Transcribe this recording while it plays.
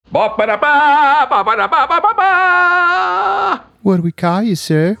What do we call you,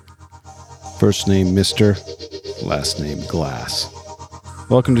 sir? First name Mr., last name Glass.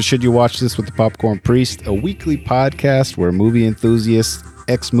 Welcome to Should You Watch This with the Popcorn Priest, a weekly podcast where movie enthusiasts,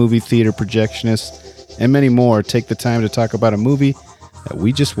 ex-movie theater projectionists, and many more take the time to talk about a movie that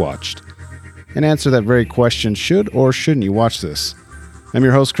we just watched and answer that very question, should or shouldn't you watch this? I'm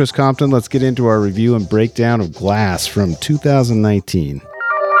your host, Chris Compton. Let's get into our review and breakdown of Glass from 2019.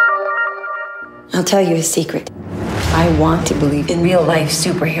 I'll tell you a secret. I want to believe in real-life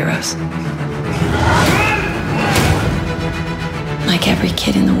superheroes. Like every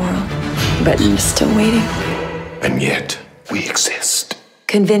kid in the world. But I'm still waiting. And yet, we exist.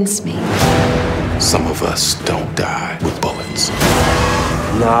 Convince me. Some of us don't die with bullets.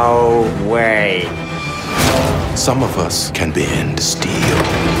 No way. Some of us can bend steel.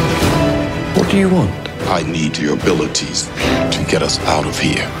 What do you want? I need your abilities to get us out of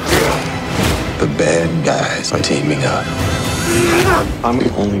here. The bad guys are teaming up. I'm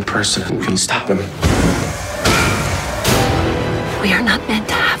the only person who can stop him. We are not meant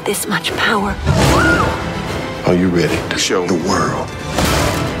to have this much power. Are you ready to show the world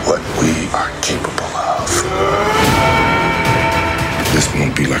what we are capable of? This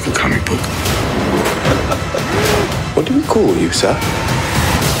won't be like a comic book. What do we call you, sir?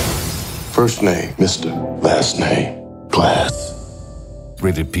 First name, Mr. Last name, Glass.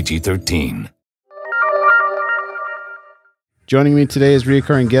 Rated PG-13. Joining me today is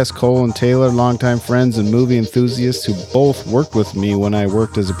recurring guest Cole and Taylor, longtime friends and movie enthusiasts who both worked with me when I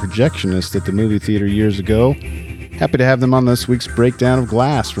worked as a projectionist at the movie theater years ago. Happy to have them on this week's breakdown of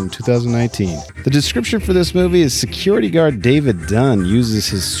Glass from 2019. The description for this movie is security guard David Dunn uses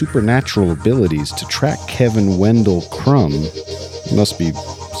his supernatural abilities to track Kevin Wendell Crumb. He must be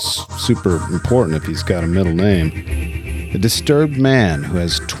super important if he's got a middle name. A disturbed man who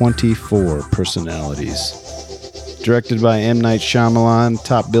has 24 personalities. Directed by M. Night Shyamalan,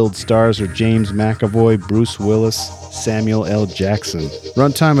 top billed stars are James McAvoy, Bruce Willis, Samuel L. Jackson.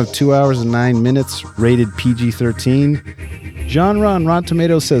 Runtime of 2 hours and 9 minutes, rated PG-13. Genre on Rotten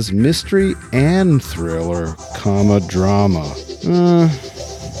Tomatoes says mystery and thriller, drama.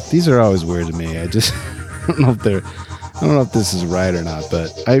 These are always weird to me. I don't know if this is right or not,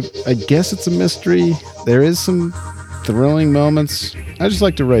 but I guess it's a mystery. There is some thrilling moments. I just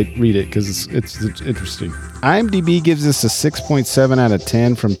like to read it because it's interesting. IMDb gives this a 6.7 out of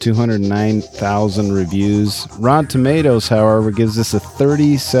 10 from 209,000 reviews. Rotten Tomatoes, however, gives this a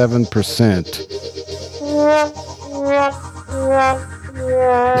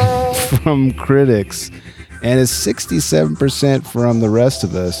 37% from critics and is 67% from the rest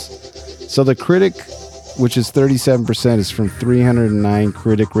of us. So the critic, which is 37%, is from 309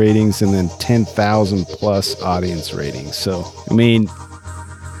 critic ratings and then 10,000 plus audience ratings. So, I mean,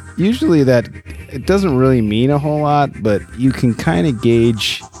 usually that it doesn't really mean a whole lot, but you can kind of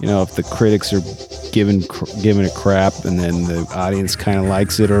gauge, if the critics are giving a crap and then the audience kind of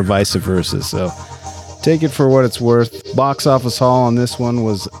likes it or vice versa. So take it for what it's worth. Box office haul on this one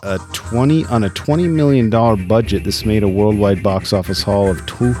was on a $20 million budget. This made a worldwide box office haul of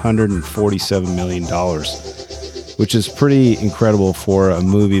 $247 million, which is pretty incredible for a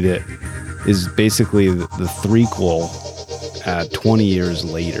movie that is basically the threequel 20 years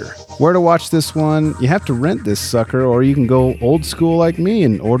later. Where to watch this one? You have to rent this sucker, or you can go old school like me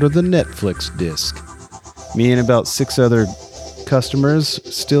and order the Netflix disc. Me and about 6 other customers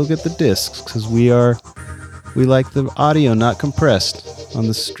still get the discs because we like the audio not compressed on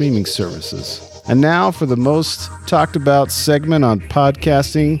the streaming services. And now for the most talked about segment on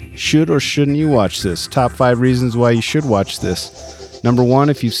podcasting, should or shouldn't you watch this? Top 5 reasons why you should watch this. Number 1,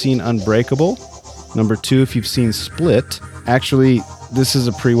 if you've seen Unbreakable. Number 2, if you've seen Split. Actually, this is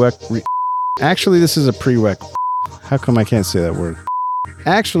a prereq. How come I can't say that word?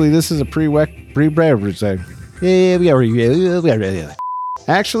 Actually, this is a prereq.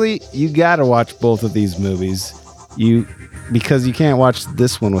 Actually, you gotta watch both of these movies. Because you can't watch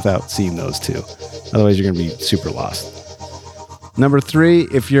this one without seeing those two. Otherwise, you're gonna be super lost. Number 3,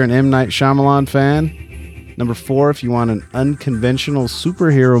 if you're an M. Night Shyamalan fan. Number 4, if you want an unconventional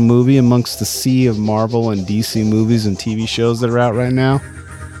superhero movie amongst the sea of Marvel and DC movies and TV shows that are out right now.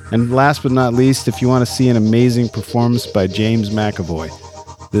 And last but not least, if you want to see an amazing performance by James McAvoy,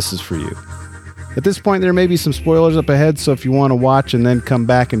 this is for you. At this point, there may be some spoilers up ahead, so if you want to watch and then come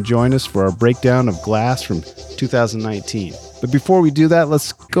back and join us for our breakdown of Glass from 2019. But before we do that,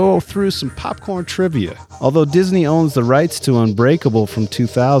 let's go through some popcorn trivia. Although Disney owns the rights to Unbreakable from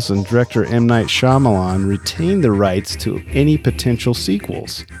 2000, director M. Night Shyamalan retained the rights to any potential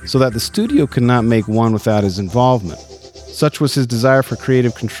sequels, so that the studio could not make one without his involvement. Such was his desire for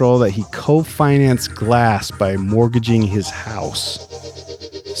creative control that he co-financed Glass by mortgaging his house.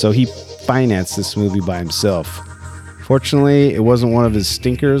 So he financed this movie by himself. Fortunately, it wasn't one of his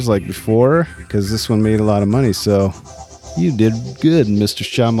stinkers like before, because this one made a lot of money, so you did good, Mr.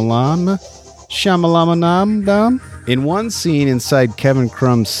 Shyamalan. Shyamalan. In one scene inside Kevin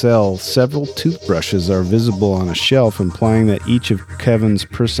Crumb's cell, several toothbrushes are visible on a shelf, implying that each of Kevin's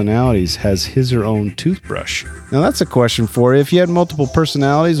personalities has his or own toothbrush. Now that's a question for you. If you had multiple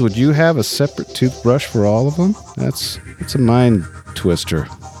personalities, would you have a separate toothbrush for all of them? That's a mind twister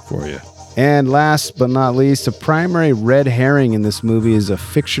for you. And last but not least, a primary red herring in this movie is a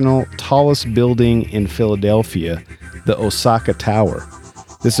fictional tallest building in Philadelphia, the Osaka Tower.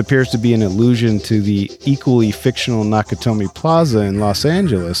 This appears to be an allusion to the equally fictional Nakatomi Plaza in Los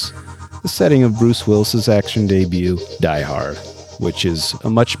Angeles, the setting of Bruce Willis's action debut, Die Hard, which is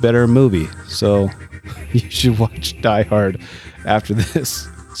a much better movie. So you should watch Die Hard after this.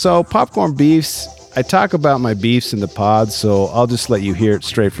 So Popcorn Beefs, I talk about my beefs in the pod, so I'll just let you hear it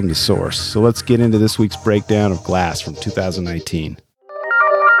straight from the source. So let's get into this week's breakdown of Glass from 2019.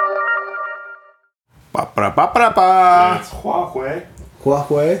 It's Huawei.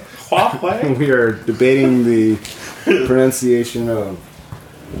 Huawei. We are debating the pronunciation of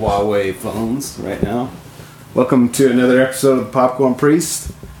Huawei phones right now. Welcome to another episode of Popcorn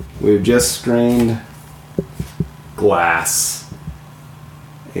Priest. We've just screened Glass,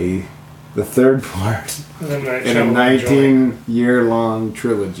 the third part in a 19-year-long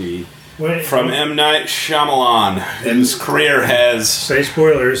trilogy. From M. Night Shyamalan, whose career has... Say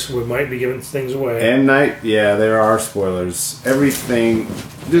spoilers, we might be giving things away. M. Night, yeah, there are spoilers. Everything,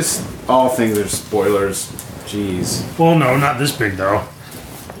 just all things are spoilers. Jeez. Well, no, not this big, though.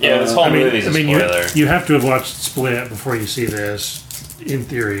 Yeah, this whole movie's a spoiler. You have to have watched Split before you see this, in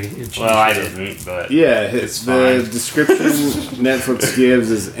theory. Well, I didn't, but... Yeah, the description Netflix gives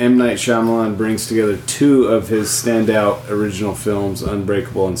is M. Night Shyamalan brings together two of his standout original films,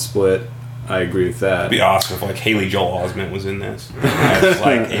 Unbreakable and Split. I agree with that. It'd be awesome if, like, Haley Joel Osment was in this. I was,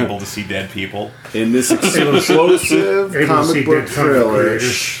 like, able to see dead people. In this explosive comic book thriller...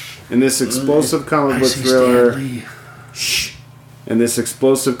 In this explosive comic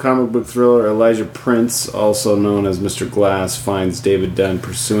book thriller, Elijah Prince, also known as Mr. Glass, finds David Dunn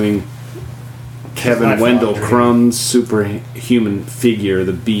pursuing Kevin Wendell Crumb's superhuman figure,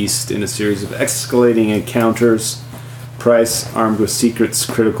 the Beast, in a series of escalating encounters. Price, armed with secrets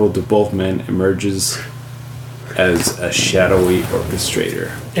critical to both men, emerges as a shadowy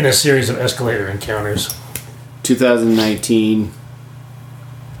orchestrator. In a series of escalator encounters. 2019,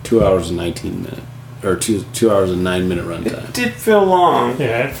 2 hours and 19 minutes. Or 2 hours and 9 minute runtime. It did feel long.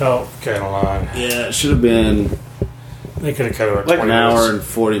 Yeah, it felt kind of long. Yeah, it should have been They could have cut it like 20 minutes. Hour and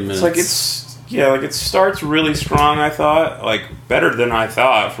 40 minutes. It starts really strong, I thought. Like, better than I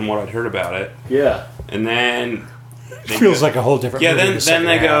thought from what I'd heard about it. Yeah. And then... It feels like a whole different movie. Yeah, then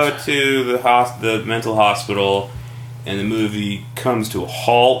they go to the mental hospital, and the movie comes to a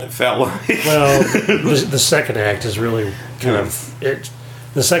halt, it felt like. Well, the second act is really kind of...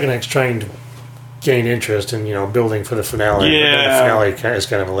 The second act's trying to gain interest in, building for the finale. Yeah. But the finale is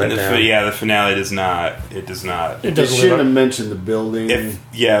kind of a letdown. The finale does not. It does not. It shouldn't have mentioned the building.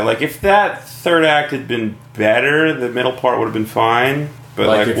 If that third act had been better, the middle part would have been fine.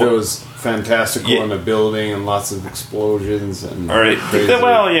 But if it was fantastical in a building and lots of explosions and crazy.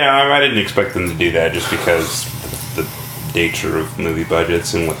 I didn't expect them to do that just because the nature of movie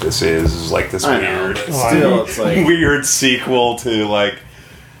budgets and what this is like this weird. It's like weird sequel to like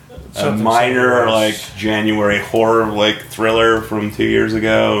a minor January horror thriller from 2 years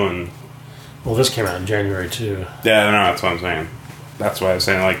ago, and this came out in January too. Yeah, no, that's what I'm saying. That's why I was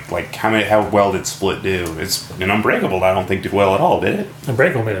saying how well did Split do? Unbreakable I don't think did well at all, did it?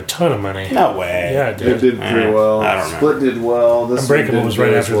 Unbreakable made a ton of money. No way. Yeah, it did. It did pretty well. I don't know. Split did well. This Unbreakable was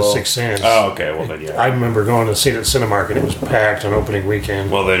right after The Sixth Sense. Oh, okay. Well then, yeah. I remember going to see it at Cinemark and it was packed on opening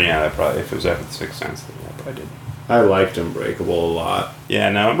weekend. Well then, yeah, that probably if it was after The Sixth Sense, then yeah, probably did. I liked Unbreakable a lot. Yeah,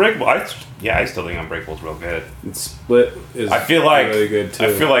 no, Unbreakable. I still think Unbreakable is real good. And Split is really good too.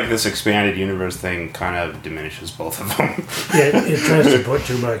 I feel like this expanded universe thing kind of diminishes both of them. Yeah, it tries to put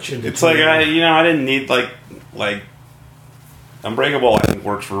too much into. It's like I didn't need like Unbreakable. I think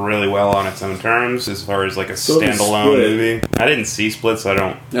works really well on its own terms as far as like a standalone movie. I didn't see Split, so I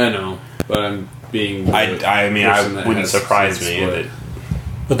don't. I know, but I'm being. I wouldn't surprise me that.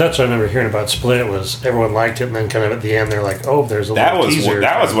 But that's what I remember hearing about Split was everyone liked it, and then kind of at the end they're like, "Oh, there's a little teaser."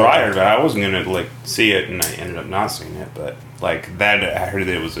 That was what I heard about. I wasn't gonna see it, and I ended up not seeing it. But that, I heard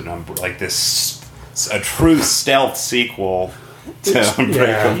that it was a true stealth sequel to Unbreakable.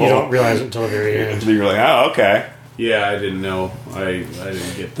 Yeah, you don't realize it until the very end. You're like, oh, okay. Yeah, I didn't know. I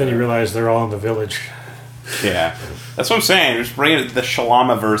didn't get Then that. you realize they're all in the village. Yeah, that's what I'm saying. Just bringing the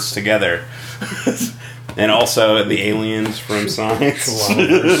Shalamaverse together, and also the aliens from Science.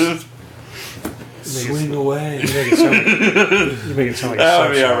 Shalamaverse. Swing away. You make it sound like a That sex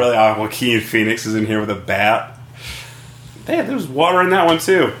would be shop. really awful. Joaquin Phoenix is in here with a bat. Hey, there's water in that one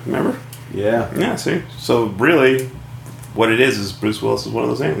too. Remember? Yeah. Yeah. See. So really, what it is Bruce Willis is one of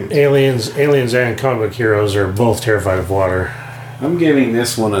those aliens. Aliens and comic book heroes are both terrified of water. I'm giving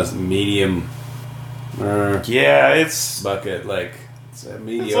this one a medium Yeah, it's. bucket. Like, it's a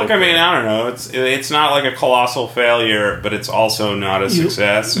mediocre. It's like, I mean, I don't know. It's not like a colossal failure, but it's also not a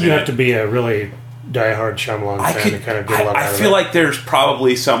success. You have to be a really diehard Shyamalan fan to kind of get a lot out I of feel it. like there's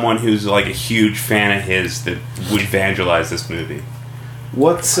probably someone who's like a huge fan of his that would evangelize this movie.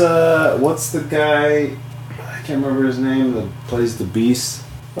 What's the guy? I can't remember his name. That plays the Beast.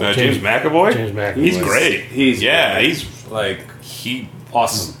 James McAvoy? James McAvoy. He's great. He's great. He's Like, he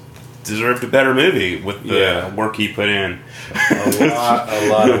awesome. deserved a better movie with the Yeah. work he put in. a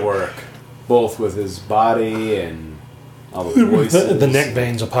lot of work, both with his body and all the voices. the neck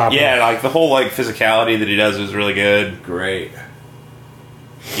veins are popping. Yeah, like the whole like physicality that he does is really good. Great.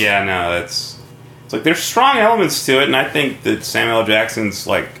 Yeah, no, it's like there's strong elements to it, and I think that Samuel L. Jackson's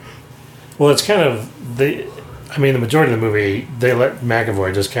like Well, it's kind of the majority of the movie they let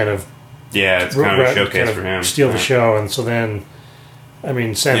McAvoy just kind of it's kind of a showcase for him. steal the Yeah. show, and so then, Sam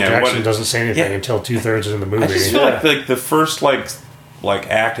Yeah, Jackson what- doesn't say anything yeah. until 2/3 into the movie. I just feel like the first like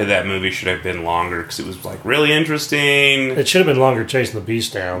act of that movie should have been longer because it was like really interesting. It should have been longer chasing the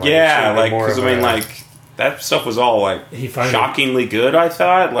beast down. Yeah, like because I mean, like that stuff was all like He finally- shockingly good. I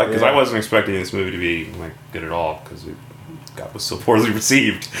thought, like, because Yeah. I wasn't expecting this movie to be like good at all because it was so poorly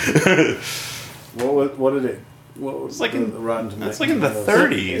received. What did it? What was like the in- Rotten Tomatoes? It's like in the it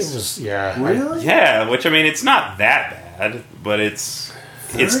 30s. was Really? Yeah, which I mean, it's not that bad, but it's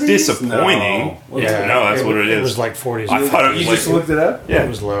 30s? disappointing. No. Yeah, No, that's what it is. It was like 40s. I thought it was You like just looked it up? yeah. It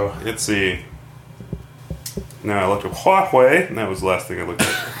was low. Let's see. No, I looked at Huawei, and that was the last thing I looked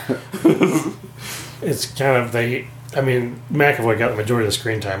at. It's kind of McAvoy got the majority of the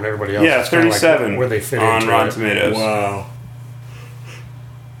screen time, and everybody else. Yeah, is kinda like 37 where they fit on into Rotten it. Tomatoes. Wow.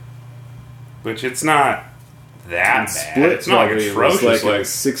 Which it's not that And bad. Split It's not like probably atrocious. was like Like, in the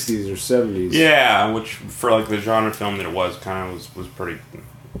 60s or 70s. yeah, which for like the genre film that it was, kind of was pretty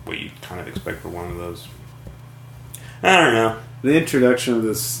what you kind of expect for one of those. I don't know. The introduction of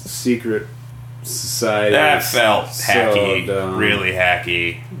this secret society. That is felt so hacky, dumb. really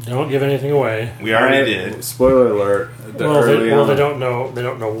hacky. Don't give anything away. We already Right? did. Spoiler alert. Well, Early they on. don't know. They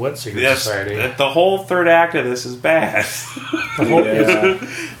don't know what secret Yes, society. the whole third act of this is bad. The whole- Yeah.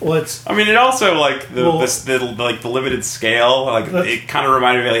 Well, it's I mean, it also like the Well- the limited scale. Like That's- it kind of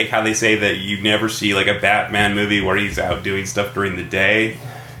reminded me like how they say that you never see like a Batman movie where he's out doing stuff during the day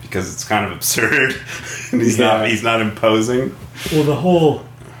because it's kind of absurd. And he's not imposing. well the whole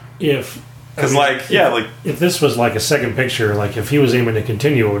if Because if this was like a second picture, like if he was aiming to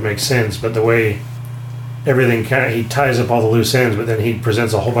continue, it would make sense. But the way everything kind of he ties up all the loose ends, but then he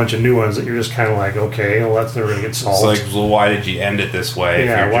presents a whole bunch of new ones that you're just kind of like, okay, well that's never gonna get it's solved. like, well, why did you end it this way?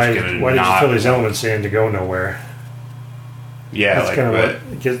 yeah, if why you're just gonna did you not, fill these elements in to go nowhere? Yeah, That's like kind of but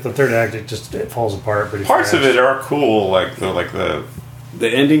what gets the third act. It falls apart pretty parts of fast. it are cool. Like the The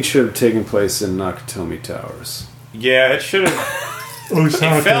ending should have taken place in Nakatomi Towers. yeah, it should have.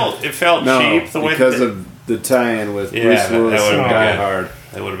 It felt No, cheap the way because that of the tie-in with Yeah, Bruce that Willis would've and been Die good. Hard.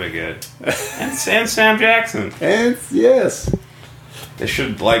 that would have been good. And Sam Jackson. And yes, They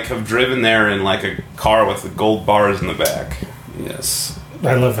should like have driven there in like a car with the gold bars in the back. yes.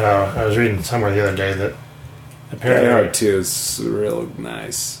 I love how I was reading somewhere the other day that Die apparently Hard 2 is real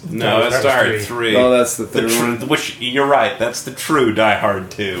nice. No, That that's was Die Hard three. 3. Oh, that's the third tr- one? Which you're right. That's the true Die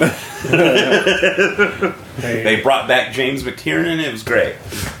Hard 2. They brought back James McTiernan. It was great,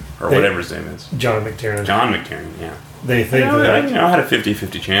 or They- whatever his name is. John McTiernan. John McTiernan. Yeah. They think I that had a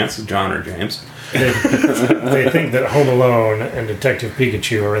 50-50 chance of John or James. they think that Home Alone and Detective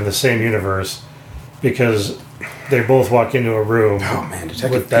Pikachu are in the same universe because they both walk into a room Oh man,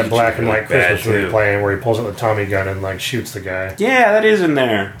 Detective with that Pikachu black and white looked bad, Christmas movie too. playing where he pulls out the Tommy gun and like shoots the guy. Yeah, that is in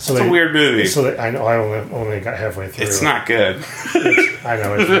there. So It's they- a weird movie. So that, I know I only got halfway through. It's not good. I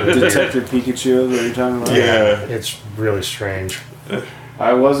know it's really weird. Detective Pikachu is what you're talking about? Yeah. It's really strange.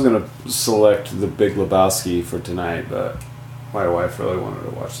 I was going to select The Big Lebowski for tonight, but my wife really wanted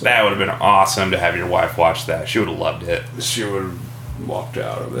to watch that. That would have been awesome to have your wife watch that. She would have loved it. She would have walked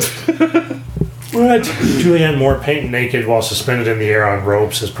out of it. What? Julianne Moore painting naked while suspended in the air on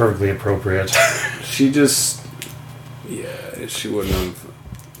ropes is perfectly appropriate. She just... Yeah, she wouldn't have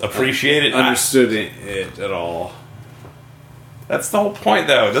Appreciate it. understood it at all. That's the whole point,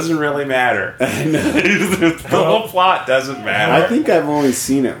 though. It doesn't really matter. The whole plot doesn't matter. I think I've only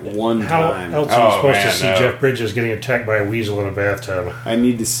seen it one How time. else are you supposed man, to see no. Jeff Bridges getting attacked by a weasel in a bathtub? I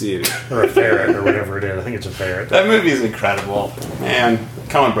need to see it. Or a ferret, or whatever it is. I think it's a ferret. That movie is incredible. Man,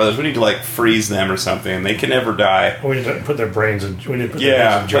 Coen Brothers, we need to, like, freeze them or something. They can never die. We need to put their brains in, we need to put their brains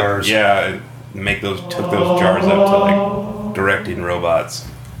Yeah, in jars. and took those jars up to, like, directing robots.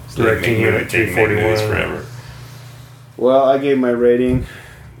 So they Directing make Unit they make movies 241. forever. Well, I gave my rating.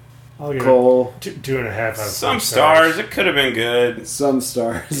 I'll give Cole. it 2.5 out of 5 Some stars, it could have been good. Some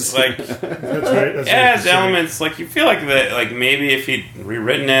stars. Like, That's right. That's it has specific. elements, like, you feel like that, like, maybe if he'd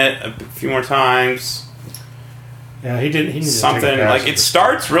rewritten it a few more times, Yeah, he did. He needed something, to take a pass like, at it this.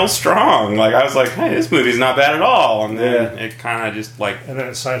 starts real strong. Like, I was like, hey, this movie's not bad at all. And then Yeah. it kind of just, like, And then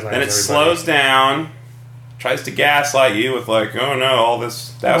it sidelines then it everybody. slows down, tries to gaslight you with, like, oh no, all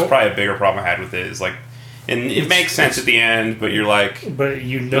this. That was Well- probably a bigger problem I had with it, is like, and it makes sense at the end, but you're like, But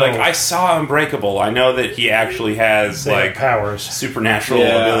you know, you're like, I saw Unbreakable. I know that he actually has, they have like, powers. supernatural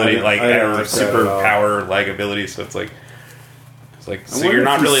Yeah, ability, I like, didn't or like that at all. superpower like ability. So it's like, so wonder you're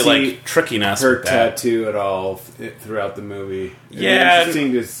not if you really see like tricking us her with that. tattoo at all throughout the movie. It'd be Yeah,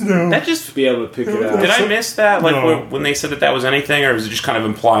 interesting to That just be able to pick it out. did I miss that? Like No. when they said that was anything, or was it just kind of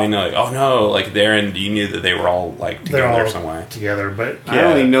implying like, oh no, like there and you knew that they were all like They're together all some way. together, but I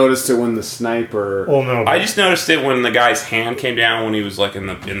only noticed it when the sniper. well, no. I just noticed it when the guy's hand came down when he was like in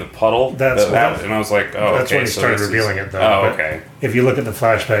the puddle. That's and I was like, oh, that's okay, when he so started this is- revealing it, though. Oh, But okay. if you look at the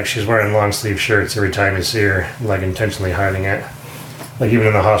flashback, she's wearing long sleeve shirts every time you see her, like intentionally hiding it. Like even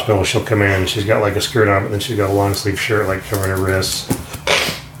in the hospital, she'll come in and she's got like a skirt on, but then she's got a long sleeve shirt like covering her wrists.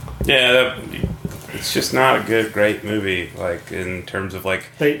 Yeah, it's just not a great movie. Like in terms of like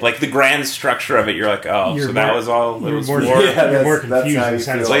They- like the grand structure of it, you're like, oh, You're so that more- was all it you're was more- for. Yeah, You're more that's confused how than you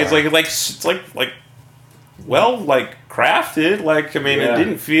satisfied. feel. It's like well, like crafted. Like I mean, Yeah. it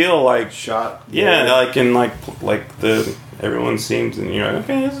didn't feel like Shot. yeah, like in like the everyone seems and you're like,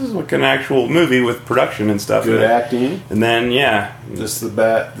 okay, this is like an actual movie with production and stuff. Good and, acting. and then yeah, Just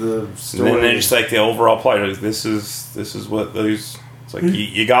the and story. then just like the overall plot. Like, this is what those. It's like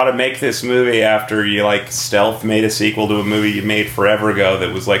you got to make this movie after you like stealth made a sequel to a movie you made forever ago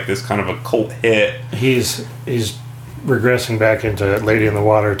that was like this kind of a cult hit. He's regressing back into Lady in the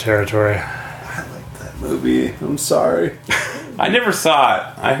Water territory. movie. I'm sorry. I never saw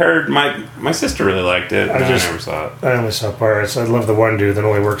it. I heard my sister really liked it. And I never saw it. I only saw parts. I love the one dude that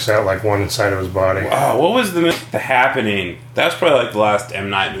only works out like one side of his body. Oh, what was the Happening? That was probably like the last M.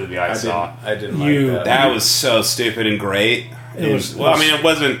 Night movie I saw. I didn't You- like that. That was so stupid and great. It was- Well, I mean, it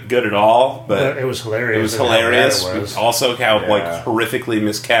wasn't good at all, but It was hilarious. it was and how bad hilarious. it was. Also, how Yeah. like horrifically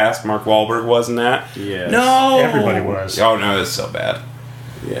miscast Mark Wahlberg was in that. Yes. No, Everybody was. Oh no, it's so bad.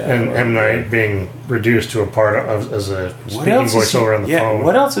 Yeah. And M. Night being reduced to a part of as a speaking voiceover on the phone.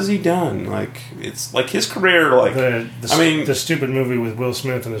 What else has he done? Like it's like his career. Like I mean, the stupid movie with Will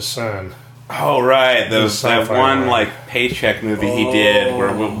Smith and his son. oh right, The that sci-fi one one. like paycheck movie he did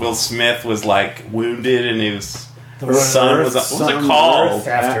where Will Smith was like wounded and he was. The His one- son was. Earth, What was it Sun, called? Earth,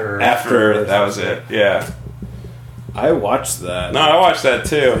 After- After that was it. Yeah. I watched that. No, I watched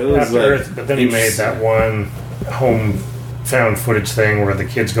that It too. was After like- Earth, but then he made that one home found footage thing where the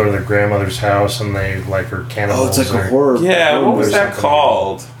kids go to their grandmother's house and they like are cannibals. Oh, it's like or a horror. Yeah, what was or that something.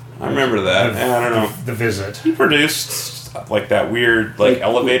 called? I remember that. Yeah, I don't know. The Visit. He produced like that weird like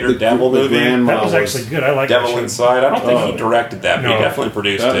elevator the- devil the movie. grandma That was actually good. I like Devil that. Inside. I don't think he Oh. directed that, but No. he definitely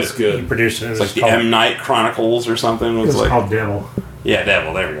produced That it. was He good. produced it. It's like the M. Night Chronicles or something. It It was was like called Devil. yeah,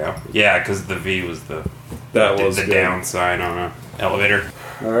 Devil. There we go. Yeah, because the V was the That was the good. downside on a elevator.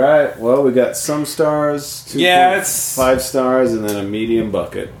 All right. Well, we got some stars. 2.5 Yeah, it's 5 stars, and then a medium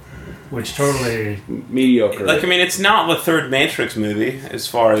bucket. Which totally. Mediocre. like I mean, it's not the third Matrix movie as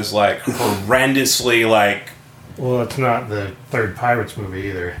far as like horrendously like Well, it's not the third Pirates movie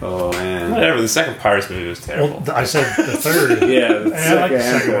either. oh man. whatever. The second Pirates movie was terrible. Well, I said the third. Yeah, the I like the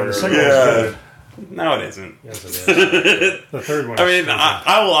second one. The second one was good. No, it isn't. Yes, it is. The third one. I is mean, stupid.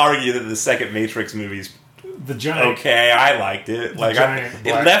 I will argue that the second Matrix movie's the giant. okay. I liked it. Like, giant it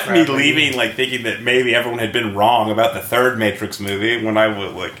black left me crab leaving, lady. like, thinking that maybe everyone had been wrong about the third Matrix movie when I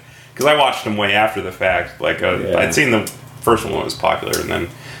would, like, because I watched them way after the fact. Like, Yeah. I'd seen the first one was popular, and then,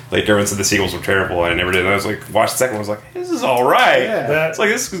 like, everyone said the sequels were terrible, and I never did. And I was like, watched the second one, I was like, this is all right. Yeah. That- It's like,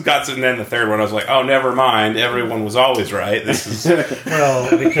 this has got some, and then the third one, I was like, oh, never mind. Everyone was always right. This is, Well,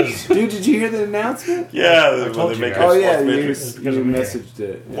 because Dude, did you hear the announcement? yeah. I told when they you make guys. Oh a yeah, fourth you, Matrix. It's because of me. messaged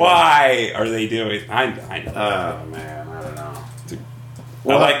it. Yeah. Why are they doing? I know. Oh man, I don't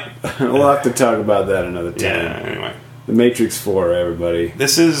know. I like. We'll have to talk about that another time. Yeah. Anyway. The Matrix 4, everybody.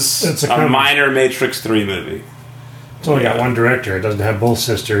 This is It's a a com- minor Matrix 3 movie. It's only got one director. It doesn't have both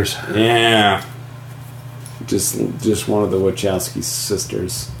sisters. Yeah. Just one of the Wachowski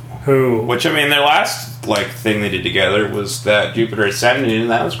sisters. Who? Which, I mean, their last thing they did together was that Jupiter Ascending, and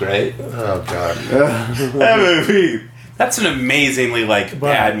that was great. Oh God. That movie. That's an amazingly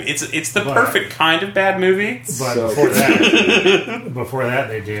bad. It's the perfect kind of bad movie. But before that,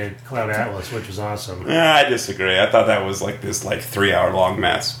 they did Cloud Atlas, which was awesome. I disagree. I thought that was this 3 hour long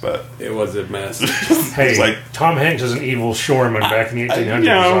mess, but It was a mess. Hey, Tom Hanks as an evil shoreman back in the 1800s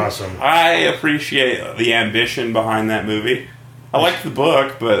was awesome. I appreciate the ambition behind that movie. I liked the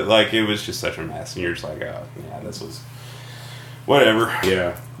book, but it was just such a mess, and you're just like, oh yeah, this was whatever.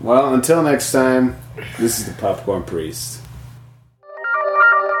 Yeah. Well, until next time, this is the Popcorn Priest.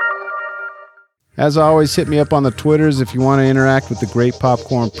 As always, hit me up on the Twitters if you want to interact with the great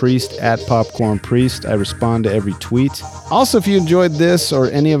Popcorn Priest at Popcorn Priest. I respond to every tweet. Also, if you enjoyed this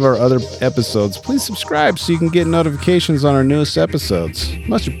or any of our other episodes, please subscribe so you can get notifications on our newest episodes.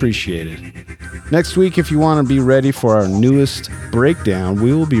 Much appreciated. Next week, if you want to be ready for our newest breakdown,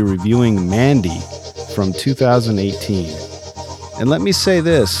 we will be reviewing Mandy from 2018. And let me say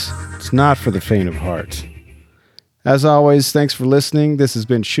this, it's not for the faint of heart. As always, thanks for listening. This has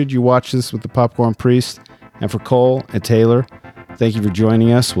been Should You Watch This with the Popcorn Priest. And for Cole and Taylor, thank you for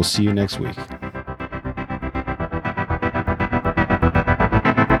joining us. We'll see you next week.